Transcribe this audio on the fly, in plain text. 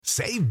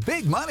Save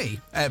big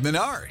money at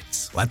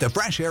Menards. Let the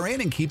fresh air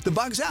in and keep the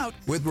bugs out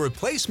with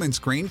replacement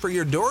screen for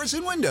your doors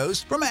and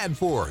windows from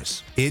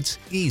AdForce. It's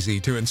easy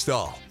to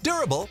install,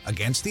 durable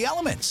against the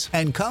elements,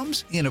 and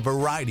comes in a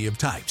variety of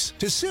types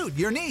to suit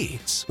your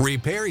needs.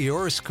 Repair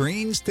your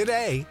screens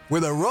today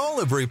with a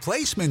roll of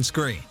replacement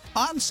screen.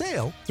 On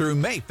sale through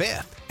May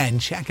 5th. And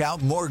check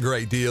out more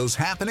great deals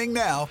happening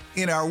now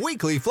in our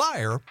weekly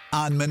flyer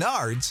on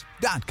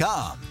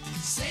Menards.com.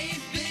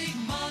 Save big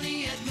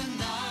money at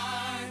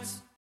Menards.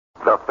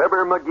 The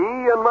Fibber,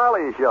 McGee, and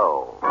Molly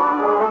Show.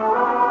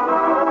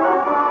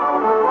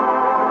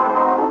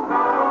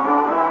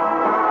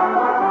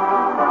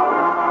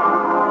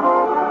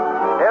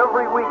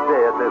 Every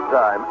weekday at this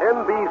time,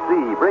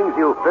 NBC brings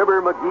you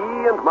Fibber,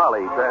 McGee, and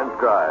Molly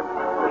transcribed.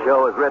 The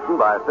show is written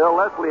by Phil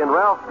Leslie and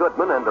Ralph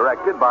Goodman and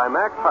directed by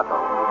Max Hutto.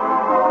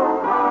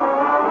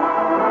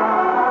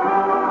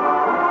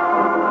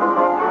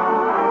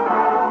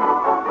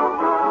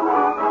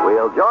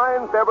 We'll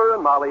join Fibber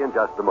and Molly in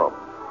just a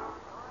moment.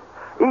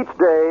 Each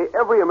day,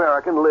 every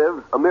American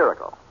lives a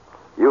miracle.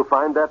 You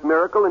find that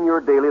miracle in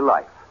your daily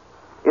life.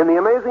 In the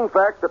amazing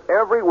fact that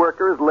every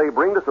worker is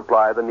laboring to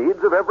supply the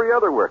needs of every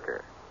other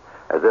worker.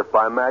 As if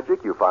by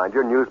magic, you find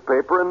your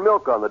newspaper and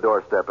milk on the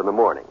doorstep in the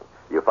morning.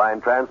 You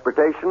find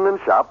transportation and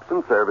shops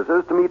and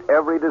services to meet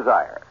every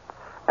desire.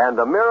 And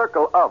the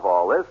miracle of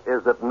all this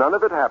is that none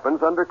of it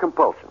happens under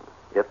compulsion.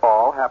 It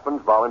all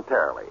happens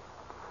voluntarily.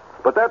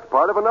 But that's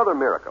part of another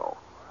miracle.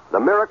 The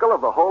miracle of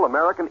the whole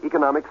American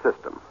economic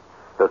system.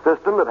 The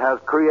system that has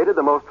created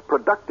the most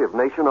productive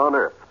nation on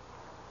earth.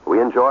 We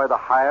enjoy the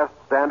highest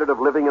standard of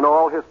living in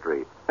all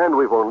history, and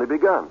we've only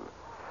begun.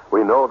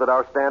 We know that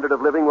our standard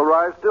of living will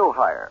rise still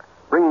higher,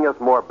 bringing us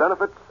more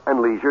benefits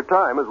and leisure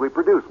time as we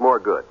produce more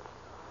goods.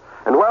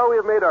 And while we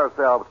have made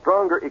ourselves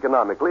stronger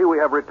economically, we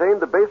have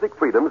retained the basic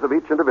freedoms of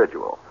each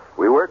individual.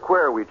 We work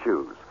where we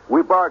choose.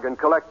 We bargain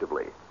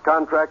collectively,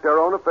 contract our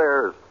own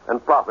affairs,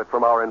 and profit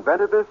from our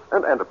inventiveness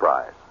and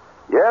enterprise.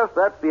 Yes,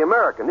 that's the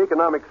American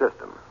economic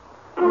system.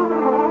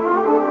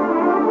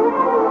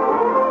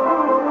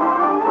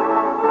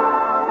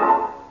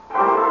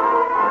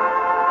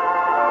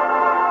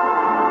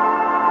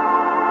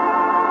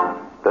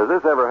 Does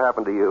this ever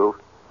happen to you?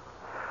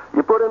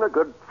 You put in a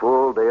good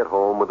full day at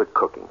home with the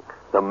cooking,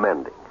 the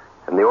mending,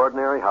 and the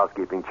ordinary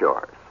housekeeping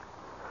chores.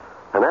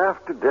 And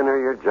after dinner,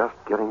 you're just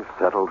getting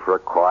settled for a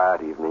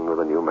quiet evening with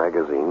a new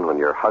magazine when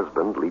your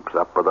husband leaps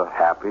up with a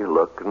happy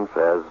look and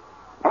says,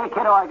 "Hey,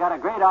 kiddo, I got a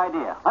great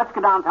idea. Let's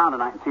go downtown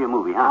tonight and see a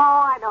movie, huh?"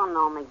 Oh, I don't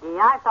know, McGee.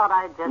 I thought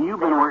I'd just... You've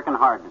been working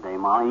hard today,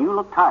 Molly. You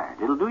look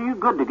tired. It'll do you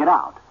good to get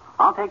out.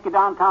 I'll take you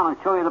downtown and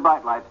show you the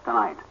bright lights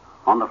tonight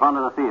on the front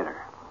of the theater.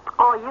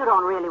 Oh, you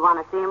don't really want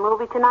to see a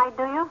movie tonight,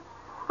 do you?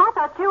 I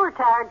thought you were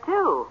tired,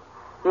 too.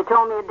 You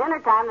told me at dinner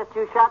time that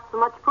you shot so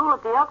much pool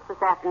at the Elks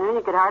this afternoon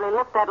you could hardly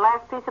lift that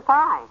last piece of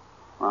pie.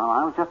 Well,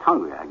 I was just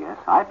hungry, I guess.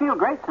 I feel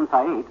great since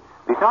I ate.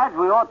 Besides,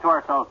 we owe it to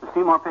ourselves to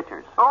see more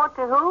pictures. Oh,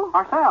 to who?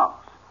 Ourselves.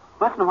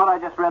 Listen to what I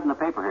just read in the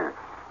paper here.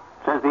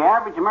 It says the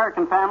average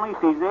American family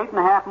sees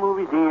 8.5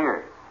 movies a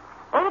year.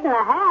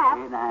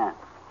 8.5? 8.5.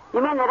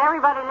 You mean that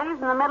everybody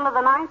leaves in the middle of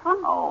the ninth one?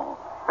 Oh.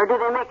 Or do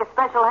they make a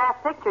special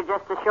half picture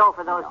just to show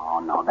for those...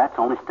 No, that's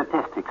only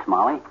statistics,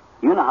 Molly.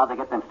 You know how they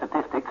get them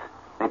statistics.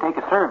 They take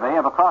a survey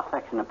of a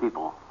cross-section of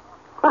people.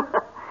 Well,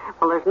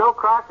 there's no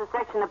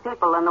crosser-section of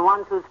people than the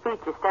ones whose feet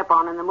you step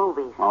on in the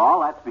movies.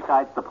 Well, that's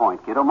besides the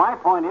point, kiddo. My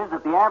point is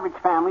that the average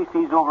family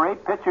sees over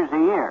 8 pictures a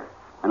year,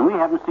 and we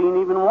haven't seen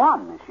even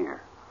one this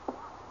year.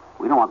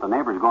 We don't want the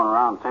neighbors going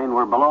around saying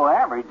we're below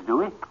average, do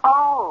we?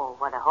 Oh,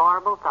 what a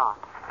horrible thought.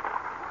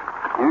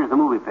 Here's the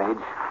movie page.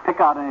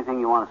 Pick out anything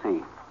you want to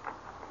see.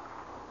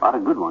 A lot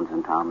of good ones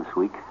in town this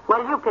week.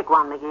 Well, you pick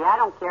one, McGee. I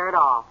don't care at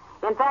all.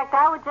 In fact,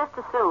 I would just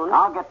as soon...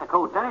 I'll get the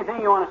coats.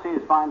 Anything you want to see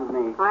is fine with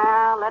me.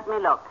 Well, let me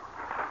look.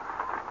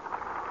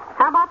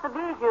 How about the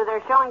Bijou?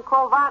 They're showing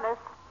Quo Vadis.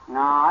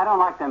 No, I don't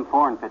like them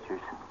foreign pictures.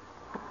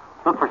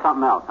 Look for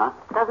something else, huh?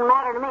 Doesn't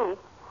matter to me.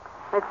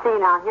 Let's see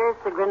now. Here's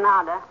the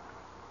Granada.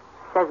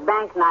 Says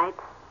bank night,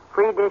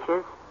 free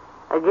dishes,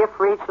 a gift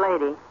for each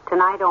lady,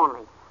 tonight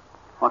only.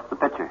 What's the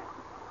picture?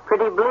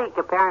 Pretty bleak,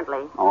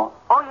 apparently. Oh?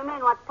 Oh, you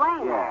mean what's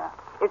playing Yeah. there?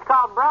 It's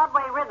called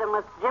Broadway Rhythm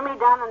with Jimmy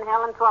Dunn and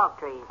Helen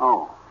Twelvetrees.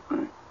 Oh.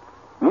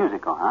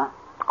 Musical, huh?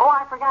 Oh,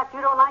 I forgot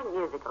you don't like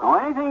musicals. Oh,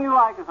 anything you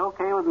like is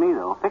okay with me,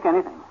 though. Pick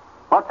anything.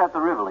 What's at the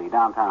Rivoli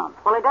downtown?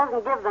 Well, it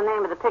doesn't give the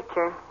name of the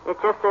picture. It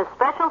just says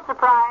special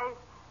surprise,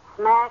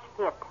 smash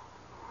hit.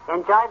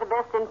 Enjoy the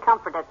best in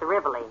comfort at the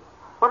Rivoli.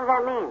 What does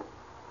that mean?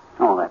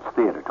 Oh, that's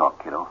theater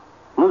talk, kiddo.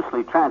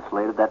 Loosely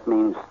translated, that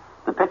means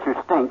the picture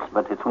stinks,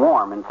 but it's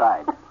warm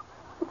inside.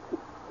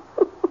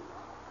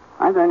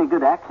 Aren't there any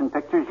good action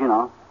pictures, you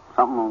know?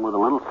 Something with a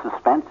little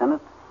suspense in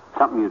it?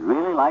 Something you'd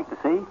really like to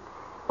see?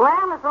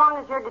 Well, as long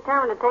as you're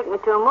determined to take me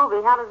to a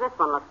movie, how does this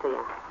one look to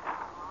you?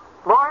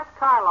 Boris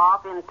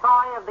Karloff in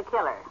Toy of the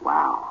Killer.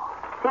 Wow.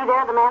 See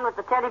there, the man with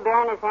the teddy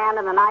bear in his hand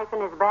and the knife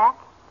in his back?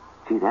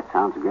 Gee, that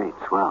sounds great.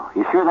 Swell.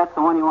 You sure that's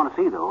the one you want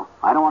to see, though?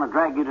 I don't want to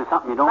drag you to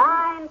something you don't...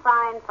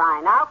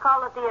 Fine. I'll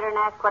call the theater and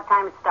ask what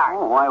time it starts.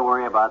 Oh, why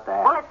worry about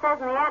that? Well, it says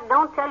in the ad,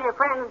 don't tell your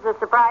friends the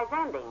surprise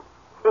ending.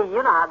 See,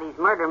 you know how these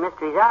murder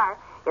mysteries are.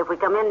 If we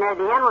come in near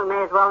the end, we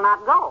may as well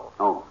not go.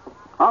 Oh.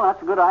 Well,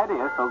 that's a good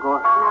idea, so go...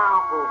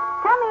 Now,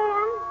 come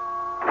in.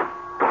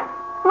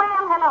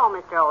 Well, hello,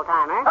 Mr.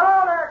 Oldtimer.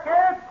 Hello there,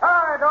 kids.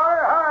 Hi,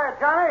 Dory. Hi,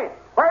 Johnny.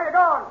 Where you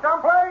going?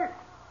 Someplace?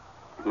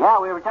 Yeah,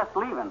 we were just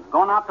leaving.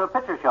 Going out to a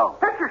picture show.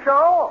 Picture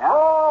show? Yeah.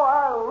 Oh,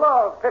 I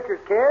love pictures,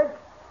 kids.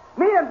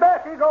 Me and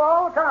Bessie go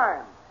all the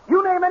time.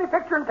 You name any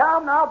picture in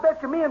town, and I'll bet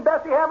you me and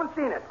Bessie haven't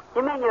seen it.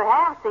 You mean you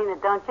have seen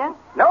it, don't you?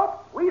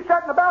 Nope. We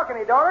sat in the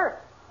balcony, daughter.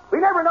 We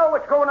never know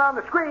what's going on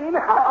the screen.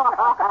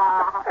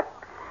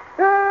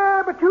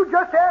 But you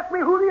just asked me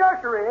who the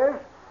usher is.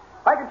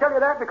 I can tell you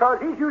that because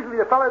he's usually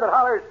the feller that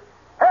hollers,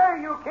 "Hey,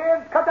 you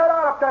kids, cut that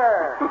out up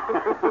there."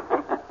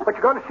 What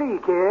you going to see,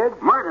 kids?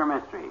 Murder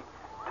Mystery.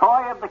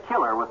 Toy of the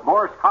Killer with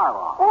Boris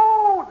Karloff.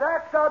 Oh,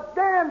 that's a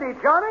dandy,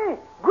 Johnny.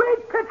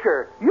 Great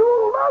picture.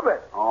 You'll love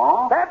it.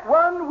 Oh? That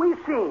one we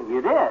seen. You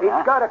did, It's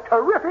huh? got a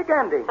terrific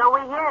ending. So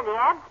we hear the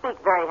ad speak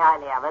very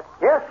highly of it.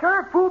 Yes,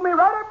 sir. Fooled me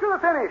right up to the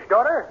finish,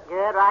 daughter.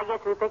 Good. Well, I guess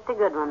we picked a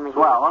good one, McGee.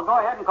 Well, go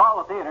ahead and call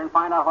the theater and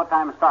find out what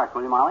time it starts,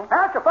 will you, Molly?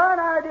 That's a fine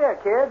idea,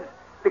 kids.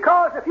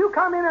 Because if you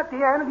come in at the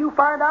end and you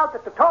find out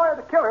that the toy of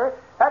the killer,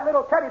 that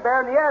little teddy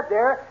bear in the ad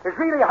there, is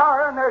really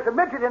horror and there's a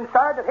midget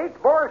inside that hates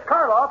Boris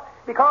Karloff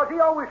because he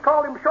always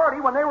called him Shorty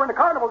when they were in the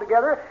carnival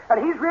together, and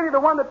he's really the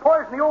one that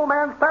poisoned the old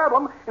man's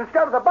pablum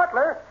instead of the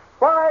butler,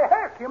 why,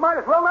 heck, you might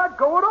as well not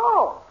go at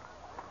all.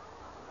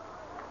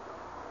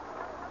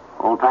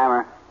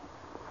 Old-timer,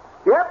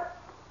 Yep.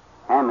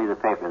 hand me the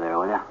paper there,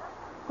 will you?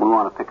 We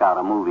want to pick out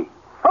a movie.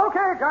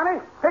 Okay,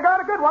 Johnny. Pick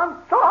out a good one.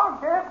 So long,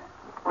 kid.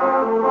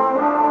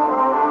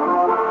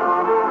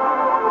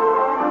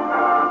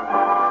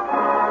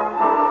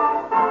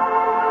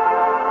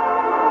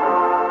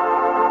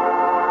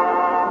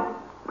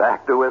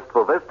 Back to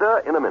Wistful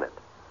Vista in a minute.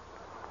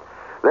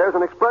 There's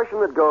an expression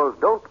that goes,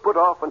 don't put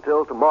off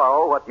until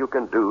tomorrow what you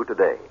can do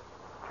today.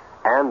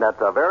 And that's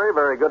a very,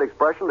 very good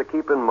expression to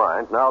keep in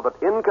mind now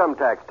that income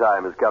tax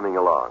time is coming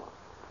along.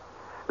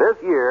 This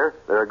year,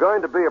 there are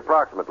going to be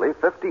approximately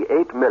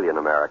 58 million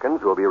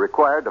Americans who will be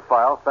required to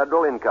file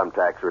federal income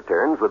tax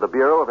returns with the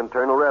Bureau of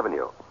Internal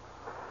Revenue.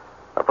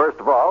 Now, first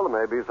of all, there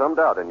may be some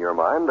doubt in your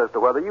mind as to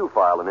whether you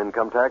file an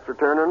income tax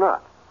return or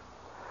not.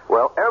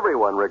 Well,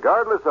 everyone,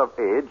 regardless of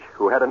age,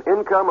 who had an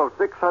income of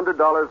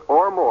 $600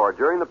 or more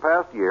during the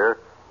past year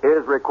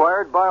is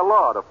required by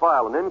law to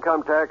file an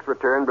income tax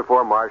return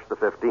before March the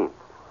 15th.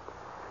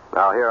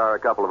 Now, here are a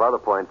couple of other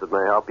points that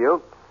may help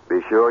you. Be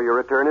sure your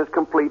return is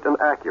complete and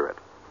accurate.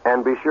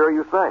 And be sure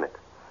you sign it.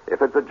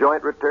 If it's a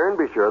joint return,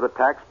 be sure the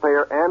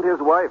taxpayer and his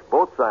wife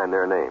both sign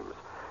their names.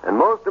 And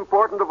most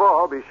important of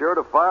all, be sure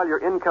to file your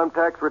income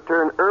tax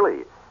return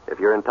early. If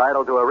you're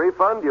entitled to a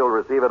refund, you'll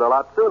receive it a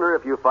lot sooner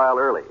if you file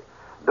early.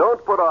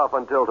 Don't put off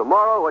until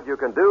tomorrow what you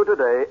can do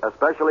today,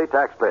 especially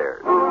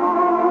taxpayers.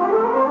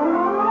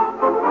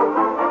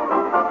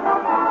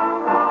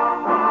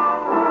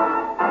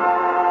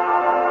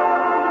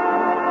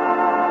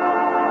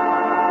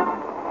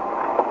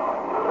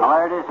 Well,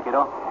 there it is,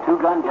 kiddo.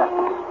 Two-gun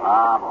justice.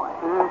 Ah, boy.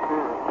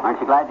 Mm-hmm. Aren't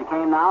you glad you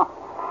came now?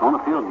 Don't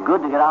it feel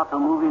good to get out to a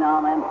movie now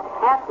and then?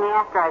 Ask me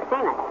after I've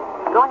seen it.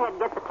 Go ahead and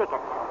get the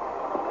tickets.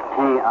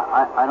 Hey,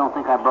 I don't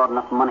think I brought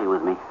enough money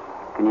with me.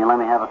 Can you let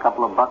me have a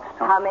couple of bucks?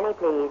 How many,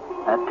 please?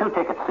 2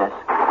 tickets, sis.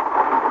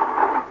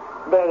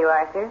 There you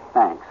are, sir.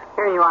 Thanks.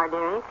 Here you are,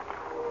 dearie.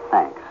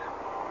 Thanks.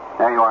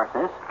 There you are,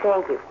 sis.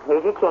 Thank you.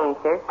 Here's your change,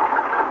 sir.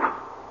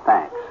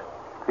 Thanks.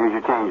 Here's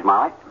your change,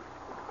 Molly.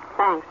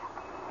 Thanks.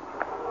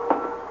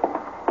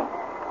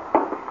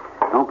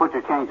 Don't put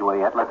your change away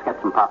yet. Let's get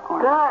some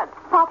popcorn. Good.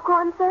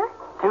 Popcorn, sir?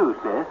 2,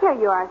 sis. Here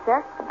you are,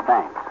 sir.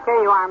 Thanks.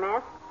 Here you are,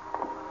 miss.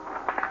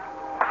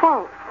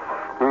 Thanks.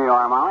 Here you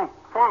are, Molly.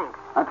 Thanks.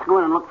 Let's go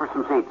in and look for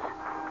some seats.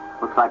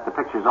 Looks like the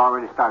picture's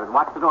already started.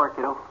 Watch the door,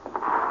 kiddo.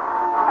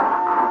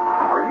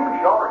 Are you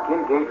sure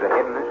Kincaid's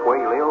heading this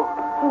way, Lil?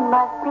 He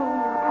must be,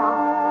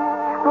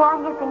 Utah. Why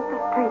do you think the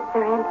streets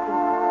are empty?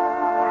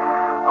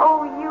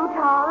 Oh,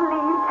 Utah,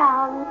 leave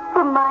town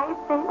for my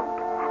sake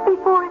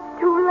before it's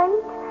too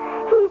late.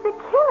 He's a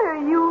killer,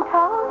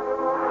 Utah.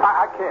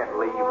 I can't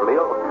leave,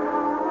 Lil.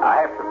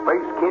 I have to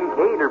face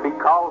Kincaid or be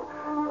called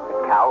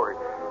a coward.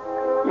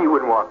 You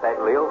wouldn't want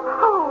that, Lil.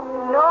 Oh,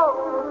 no.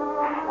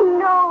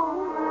 No.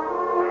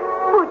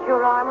 Put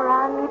your arm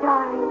around me,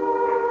 darling.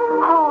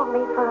 Hold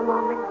me for a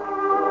moment.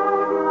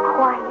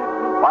 Quietly.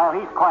 While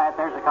he's quiet,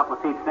 there's a couple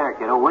of seats there,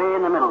 kiddo. Way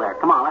in the middle there.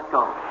 Come on, let's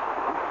go.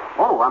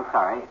 Oh, I'm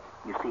sorry.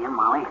 You see him,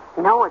 Molly?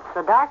 No, it's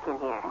so dark in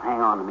here. Well,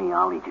 hang on to me.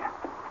 I'll lead you.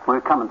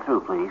 We're coming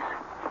through, please.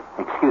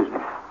 Excuse me.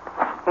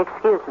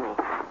 Excuse me.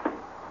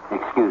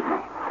 Excuse me.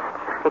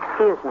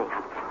 Excuse me.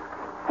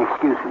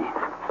 Excuse me.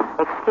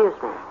 Excuse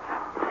me.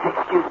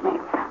 Excuse me.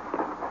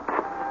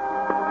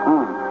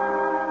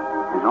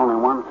 There's only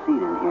one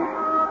seat in here.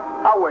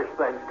 I wish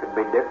things could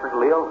be different,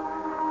 Lil.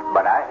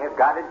 But I have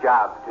got a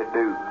job to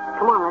do.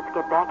 Come on, let's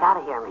get back out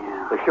of here, man.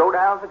 Yeah. The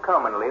showdowns are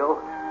coming, Lil.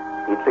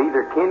 It's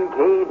either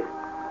Kincaid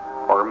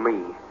or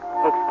me.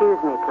 Excuse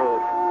me,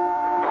 please.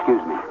 Excuse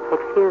me.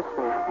 Excuse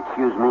me.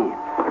 Excuse me.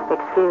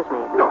 Excuse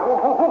me.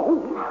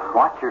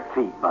 Watch your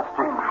feet,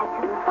 Buster. Oh, my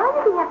goodness. Why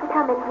did he have to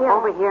come in here?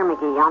 Over here,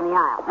 McGee, on the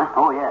aisle.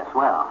 Oh, yes,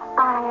 well.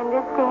 I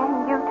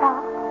understand,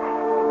 Utah.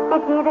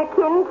 It's either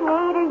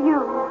Kincaid or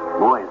you.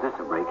 Boy, is this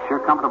a break. Sure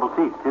comfortable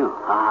seats, too.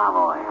 Ah,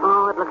 boy.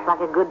 Oh, it looks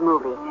like a good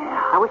movie.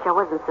 Yeah. I wish I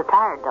wasn't so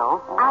tired, though.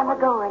 I'm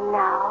a-going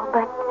now,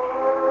 but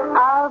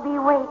I'll be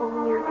waiting,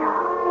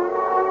 Utah,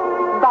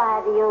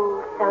 by the old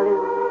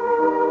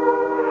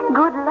saloon.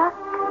 Good luck.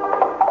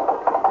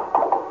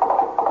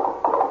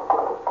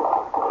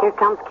 Here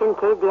comes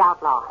Kincaid the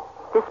outlaw.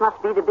 This must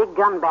be the big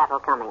gun battle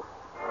coming.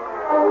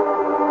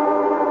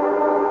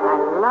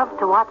 I love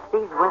to watch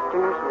these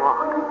Westerners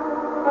walk.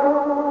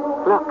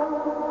 Look,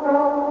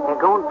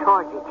 they're going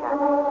towards each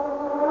other.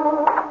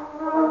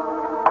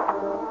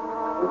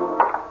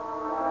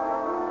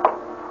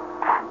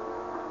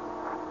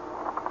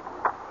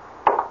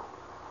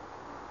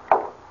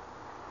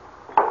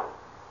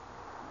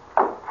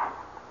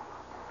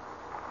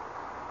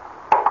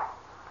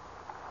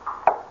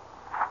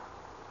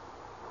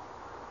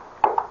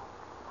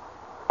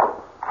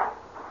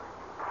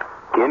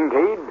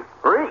 Kincaid,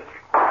 reach.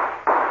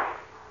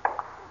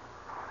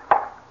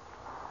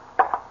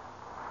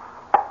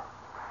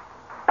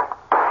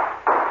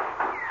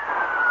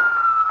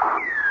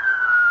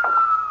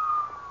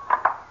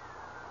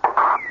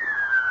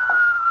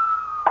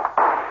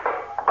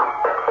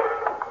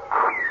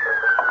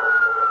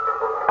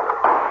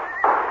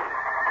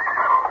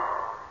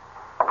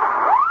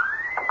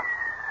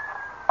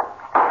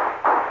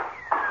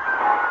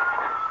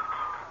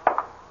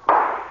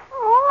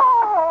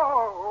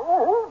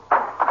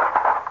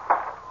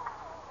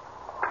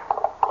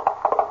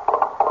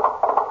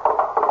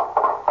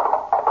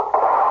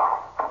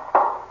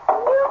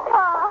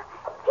 Utah,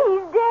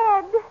 he's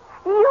dead.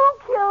 You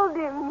killed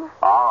him.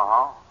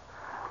 Uh-huh.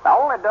 I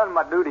only done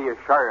my duty as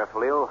sheriff,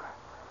 Lil.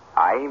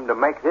 I aim to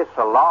make this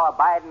a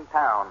law-abiding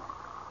town.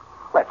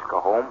 Let's go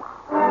home.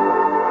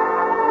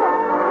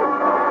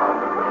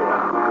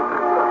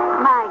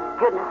 My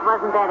goodness,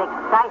 wasn't that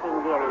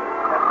exciting, dearie?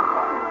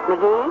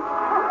 McGee?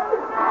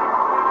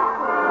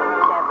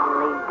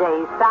 Heavenly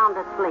days, sound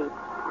asleep.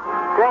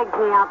 Drags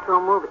me out to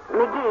a movie.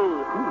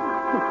 McGee.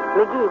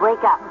 McGee,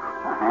 wake up.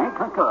 Hank,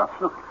 look up.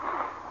 Look.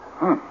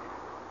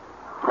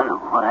 Hello,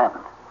 what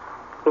happened?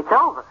 It's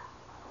over.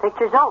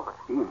 Picture's over.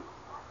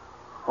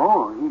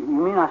 Oh, you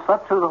mean I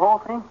slept through the whole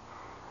thing?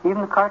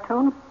 Even the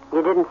cartoon?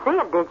 You didn't see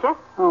it, did you?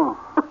 Oh.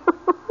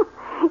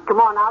 Come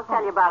on, I'll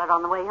tell you about it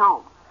on the way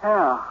home.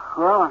 Yeah,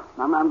 well,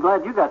 I'm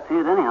glad you got to see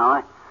it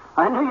anyhow.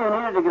 I knew you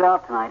needed to get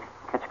out tonight.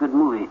 Catch a good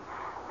movie.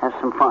 Have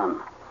some fun.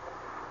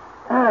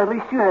 At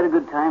least you had a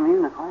good time,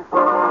 even if I...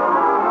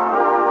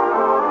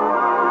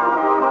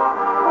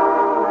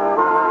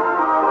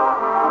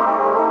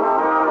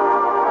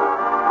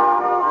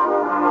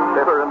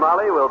 Fibber and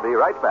Molly will be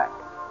right back.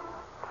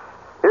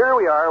 Here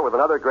we are with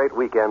another great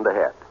weekend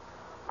ahead.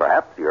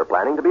 Perhaps you're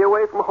planning to be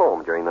away from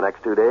home during the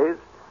next 2 days,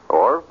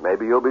 or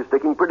maybe you'll be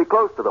sticking pretty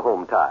close to the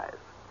home ties.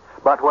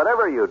 But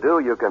whatever you do,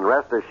 you can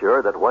rest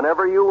assured that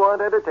whenever you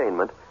want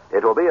entertainment,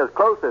 it will be as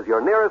close as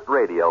your nearest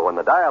radio when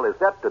the dial is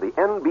set to the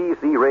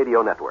NBC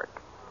radio network.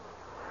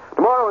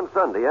 Tomorrow and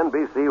Sunday,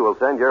 NBC will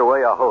send your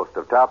way a host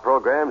of top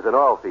programs in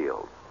all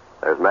fields.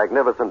 There's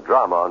magnificent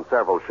drama on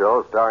several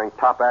shows starring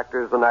top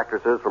actors and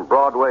actresses from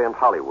Broadway and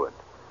Hollywood.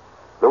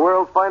 The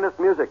world's finest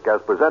music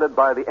as presented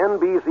by the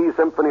NBC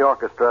Symphony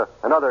Orchestra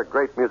and other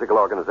great musical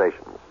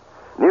organizations.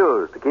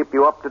 News to keep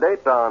you up to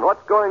date on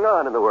what's going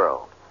on in the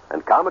world.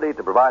 And comedy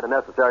to provide a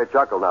necessary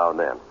chuckle now and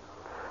then.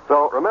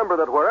 So remember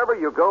that wherever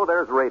you go,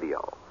 there's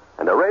radio.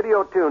 And a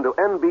radio tuned to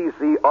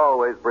NBC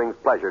always brings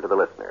pleasure to the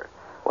listener.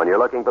 When you're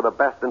looking for the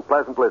best and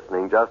pleasant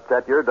listening, just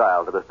set your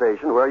dial to the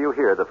station where you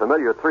hear the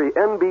familiar 3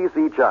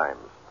 NBC chimes.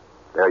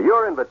 They're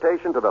your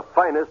invitation to the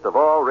finest of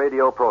all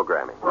radio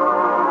programming.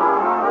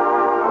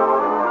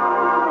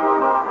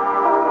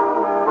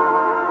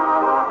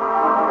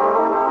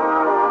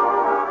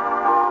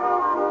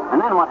 And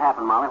then what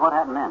happened, Molly? What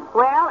happened then?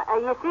 Well,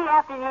 you see,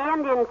 after the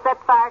Indians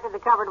set fire to the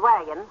covered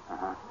wagon,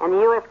 and the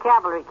U.S.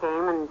 cavalry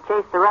came and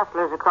chased the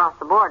rustlers across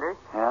the border,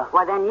 Yeah?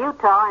 well, then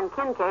Utah and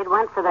Kincaid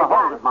went for their Oh,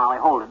 hold guns. it, Molly,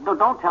 hold it.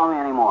 Don't tell me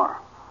any more.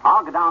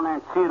 I'll go down there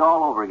and see it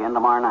all over again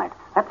tomorrow night.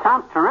 That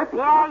sounds terrific.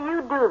 Yeah,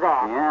 you do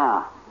that.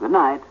 Yeah. Good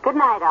night. Good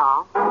night,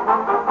 all.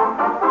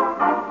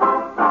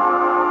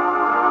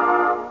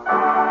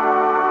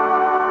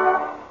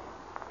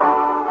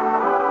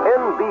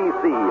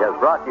 NBC has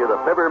brought you the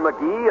Fibber,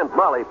 McGee, and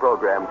Molly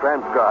program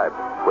transcribed,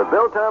 with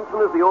Bill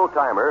Thompson as the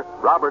old-timer,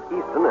 Robert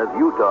Easton as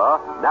Utah,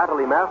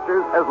 Natalie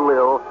Masters as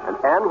Lil, and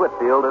Ann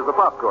Whitfield as the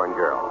popcorn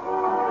girl.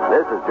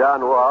 This is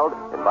John Wald,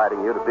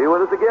 inviting you to be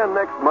with us again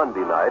next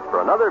Monday night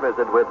for another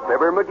visit with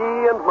Fibber,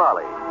 McGee, and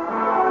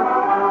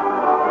Molly.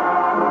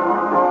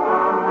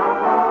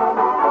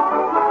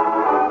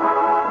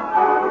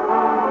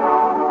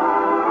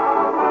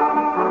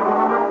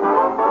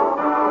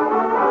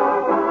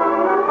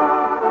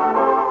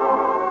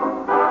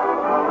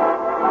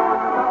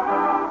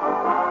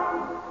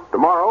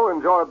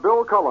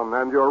 Allen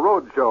and your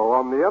Roadshow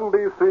on the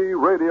NBC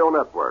Radio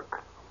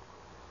Network.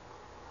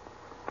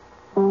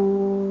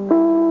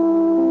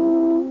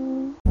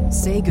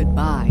 Say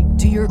goodbye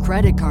to your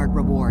credit card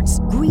rewards.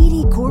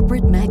 Greedy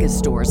corporate mega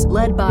stores,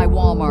 led by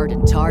Walmart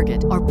and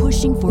Target, are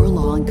pushing for a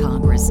law in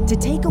Congress to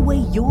take away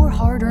your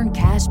hard-earned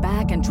cash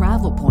back and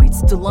travel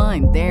points to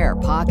line their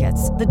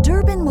pockets. The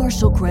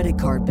Durbin-Marshall credit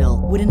card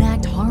bill would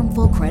enact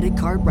harmful credit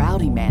card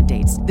routing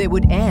mandates that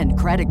would end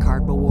credit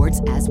card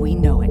rewards as we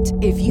know it.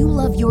 If you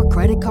love your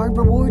credit card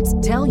rewards,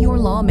 tell your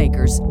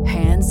lawmakers,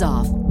 hands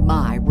off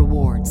my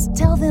rewards.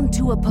 Tell them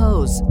to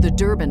oppose the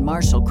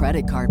Durbin-Marshall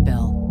credit card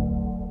bill.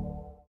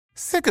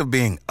 Sick of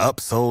being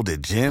upsold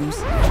at gyms?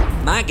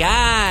 My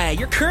guy,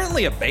 you're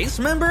currently a base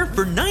member?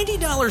 For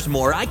 $90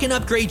 more, I can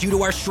upgrade you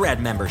to our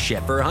Shred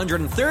membership. For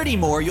 $130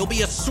 more, you'll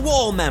be a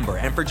Swole member.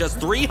 And for just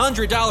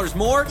 $300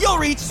 more, you'll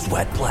reach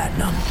Sweat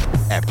Platinum.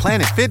 At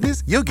Planet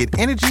Fitness, you'll get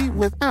energy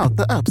without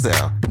the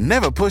upsell.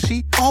 Never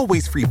pushy,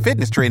 always free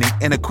fitness training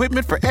and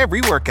equipment for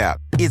every workout.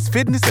 It's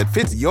fitness that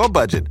fits your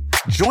budget.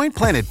 Join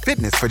Planet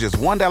Fitness for just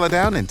 $1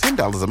 down and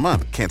 $10 a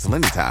month. Cancel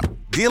anytime.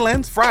 Deal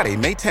ends Friday,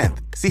 May 10th.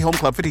 See Home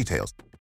Club for details.